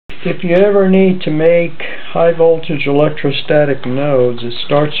If you ever need to make high voltage electrostatic nodes, it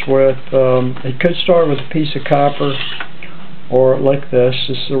starts with, it could start with a piece of copper, or like this.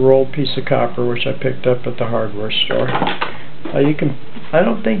 This is a rolled piece of copper which I picked up at the hardware store. I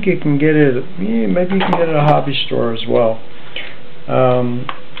don't think you can get it, maybe you can get it at a hobby store as well.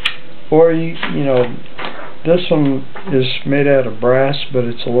 Or you know, this one is made out of brass, but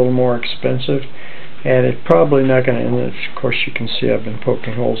it's a little more expensive. And it's probably not going to, and of course you can see I've been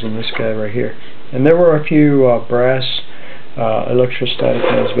poking holes in this guy right here. And there were a few brass electrostatic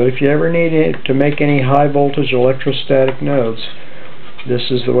nodes, but if you ever need it to make any high voltage electrostatic nodes,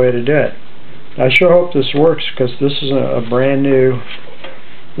 this is the way to do it. I sure hope this works, because this is a brand new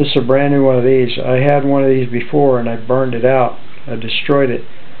one of these. I had one of these before and I burned it out. I destroyed it.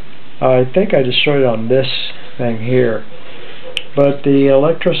 I think I destroyed it on this thing here. But the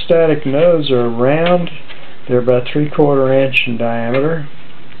electrostatic nodes are round. They're about 3/4 inch in diameter.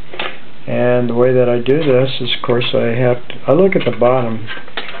 And the way that I do this is, of course, I look at the bottom,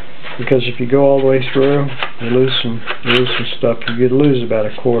 because if you go all the way through, you lose some stuff. You lose about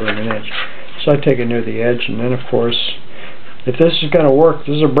 1/4 of an inch. So I take it near the edge, and then of course, if this is going to work,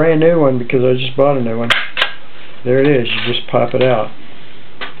 this is a brand new one because I just bought a new one. There it is. You just pop it out,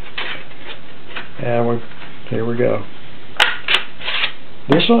 and here we go.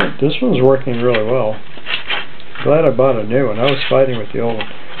 This one's working really well. Glad I bought a new one. I was fighting with the old one.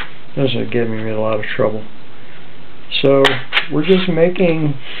 This is giving me a lot of trouble. So we're just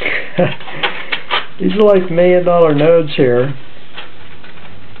making these are like $1 million nodes here.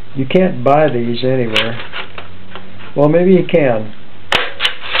 You can't buy these anywhere. Well, maybe you can.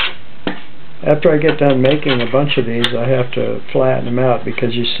 After I get done making a bunch of these, I have to flatten them out,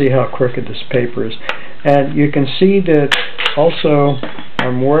 because you see how crooked this paper is. And you can see that also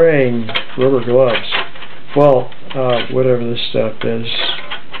I'm wearing rubber gloves. Well, whatever this stuff is.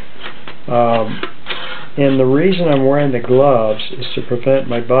 And the reason I'm wearing the gloves is to prevent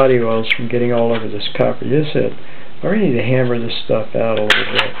my body oils from getting all over this copper. This is it. I really need to hammer this stuff out a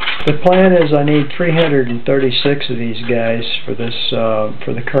little bit. The plan is I need 336 of these guys for this,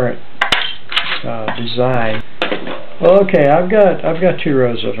 for the current design. Well, okay, I've got 2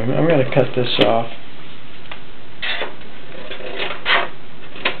 rows of them. I'm going to cut this off.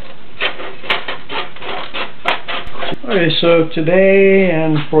 Okay, so today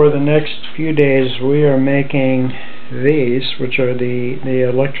and for the next few days we are making these, which are the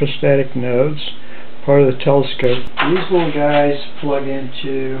electrostatic nodes, part of the telescope. These little guys plug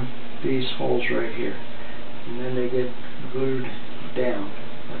into these holes right here, and then they get glued down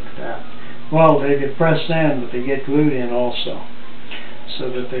like that. Well, they get pressed in, but they get glued in also, so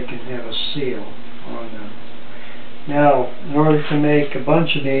that they can have a seal on them. Now, in order to make a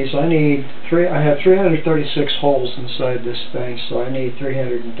bunch of these, I have 336 holes inside this thing, so I need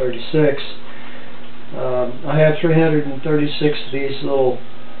 336. I have 336 of these little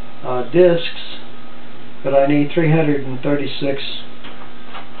discs, but I need 336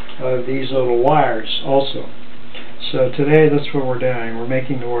 of these little wires also. So today that's what we're doing. We're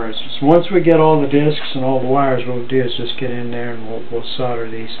making the wires. So once we get all the discs and all the wires, what we'll do is just get in there and we'll solder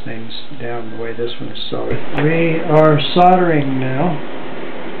these things down the way this one is soldered. We are soldering now.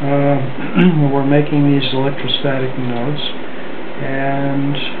 We're making these electrostatic nodes.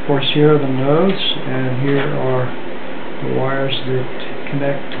 And of course here are the nodes, and here are the wires that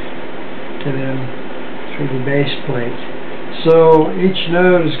connect to them through the base plate. So each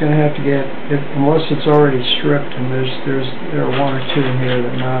node is going to have to get, unless it's already stripped, and there are 1 or 2 in here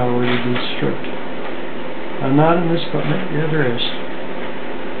that might already be stripped. Not in this, but yeah, there is.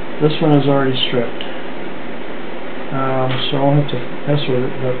 This one is already stripped. So I'll have to mess with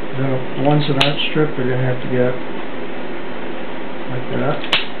it, but the ones that aren't stripped are going to have to get like that.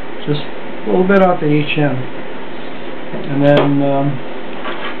 Just a little bit off at each end. And then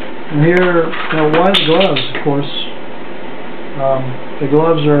and here, why the gloves, of course. The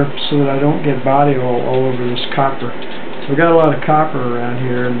gloves are so that I don't get body oil all over this copper. So we've got a lot of copper around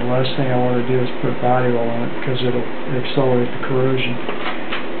here, and the last thing I want to do is put body oil on it, because it'll accelerate the corrosion.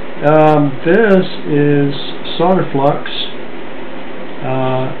 This is solder flux,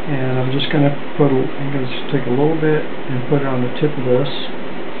 and I'm just going to take a little bit and put it on the tip of this,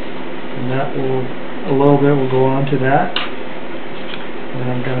 and a little bit will go onto that. And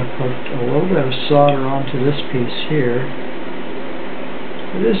I'm going to put a little bit of solder onto this piece here.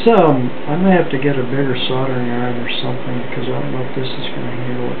 This, I may have to get a bigger soldering iron or something, because I don't know if this is going to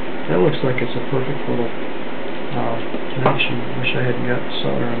handle it. That looks like it's a perfect little connection. Wish I hadn't got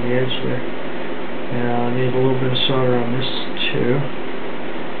solder on the edge there. Now I need a little bit of solder on this too.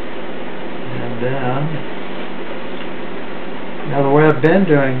 And then Now the way I've been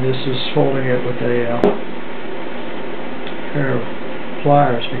doing this is holding it with a pair of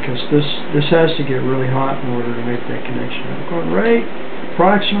pliers, because this has to get really hot in order to make that connection. I'm going right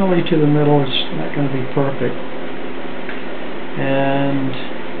approximately to the middle. It's not going to be perfect. And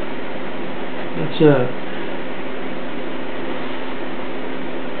that's it.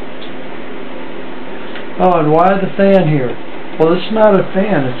 Oh, and why the fan here? Well, it's not a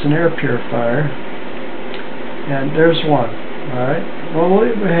fan, it's an air purifier. And there's one. Alright. Well, we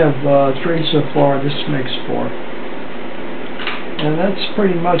have 3 so far. This makes 4. And that's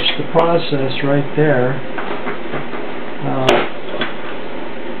pretty much the process right there.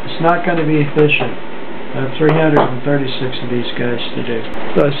 It's not going to be efficient. I have 336 of these guys to do.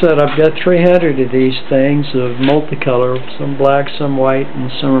 So I said I've got 300 of these things of multicolor, some black, some white, and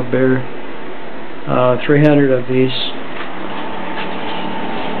some are bare. 300 of these,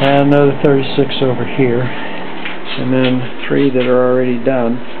 and another 36 over here, and then 3 that are already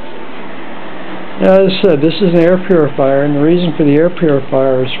done. Now, as I said, this is an air purifier, and the reason for the air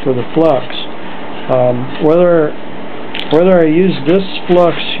purifier is for the flux. Whether I use this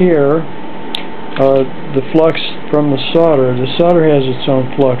flux here, the flux from the solder has its own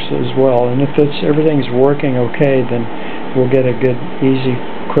flux as well, and if everything's working okay, then we'll get a good, easy,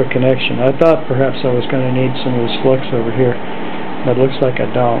 quick connection. I thought perhaps I was going to need some of this flux over here, but it looks like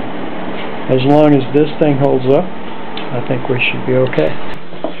I don't. As long as this thing holds up, I think we should be okay.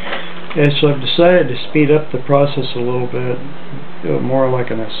 Okay, so I've decided to speed up the process a little bit, do it more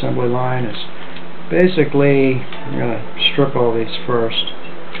like an assembly line. Is basically, I'm going to strip all these first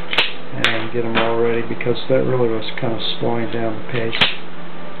and get them all ready, because that really was kind of slowing down the pace.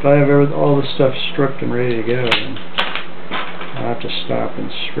 If I have all the stuff stripped and ready to go, then I'll have to stop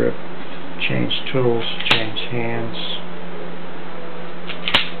and strip, change tools, change hands.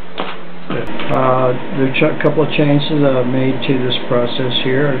 There are a couple of changes I've made to this process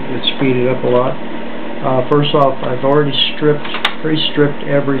here. It speeded up a lot. First off, I've already pre-stripped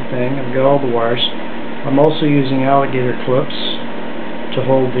everything. I've got all the wires. I'm also using alligator clips to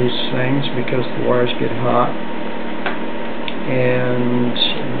hold these things because the wires get hot. And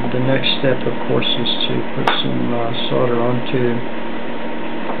the next step, of course, is to put some solder onto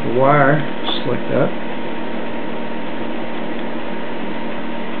the wire, just like that,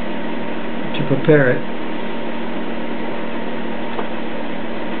 to prepare it.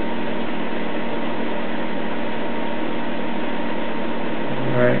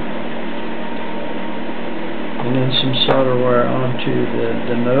 Alright. And then some solder wire onto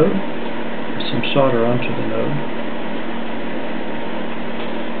the node, or some solder onto the node.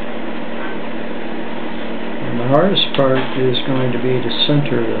 The hardest part is going to be to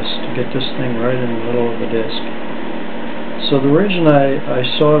center this, to get this thing right in the middle of the disc. So the reason I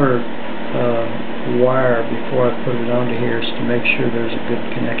solder wire before I put it onto here is to make sure there's a good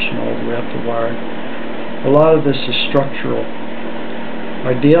connection all the way up the wire. A lot of this is structural.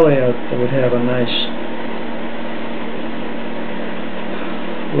 Ideally, I would have a nice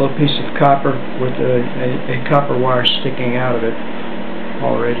little piece of copper with a copper wire sticking out of it,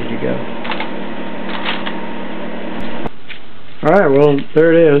 all ready to go. Alright, well,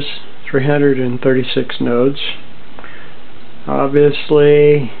 there it is, 336 nodes.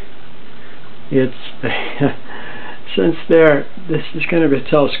 Obviously, it's since this is going to be a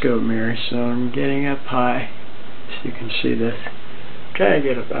telescope mirror, so I'm getting up high so you can see this. Okay,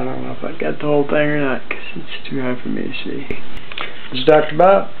 I don't know if I got the whole thing or not, because it's too high for me to see. This is Dr.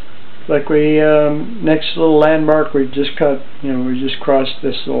 Bob. Like next little landmark, we just crossed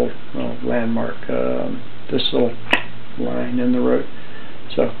this little landmark, this little line in the road.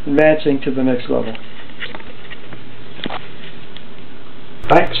 So, advancing to the next level.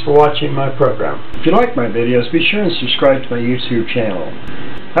 Thanks for watching my program. If you like my videos, be sure and subscribe to my YouTube channel.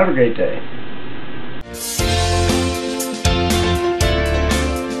 Have a great day.